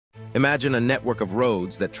Imagine a network of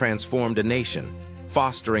roads that transformed a nation,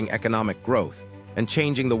 fostering economic growth and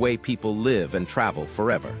changing the way people live and travel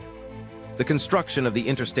forever. The construction of the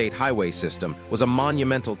interstate highway system was a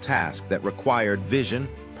monumental task that required vision,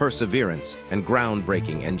 perseverance, and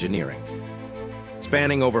groundbreaking engineering.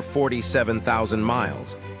 Spanning over 47,000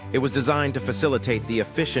 miles, it was designed to facilitate the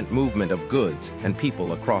efficient movement of goods and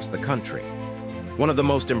people across the country. One of the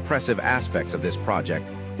most impressive aspects of this project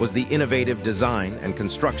was the innovative design and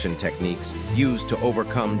construction techniques used to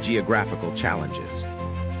overcome geographical challenges.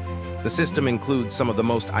 The system includes some of the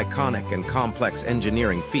most iconic and complex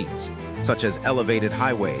engineering feats, such as elevated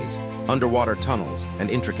highways, underwater tunnels, and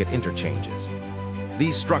intricate interchanges.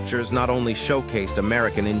 These structures not only showcased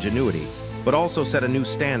American ingenuity, but also set a new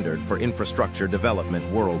standard for infrastructure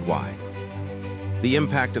development worldwide. The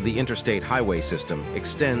impact of the interstate highway system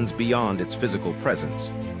extends beyond its physical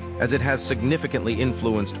presence, as it has significantly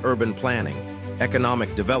influenced urban planning,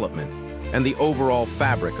 economic development, and the overall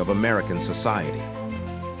fabric of American society.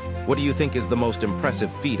 What do you think is the most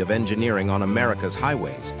impressive feat of engineering on America's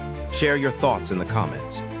highways? Share your thoughts in the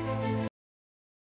comments.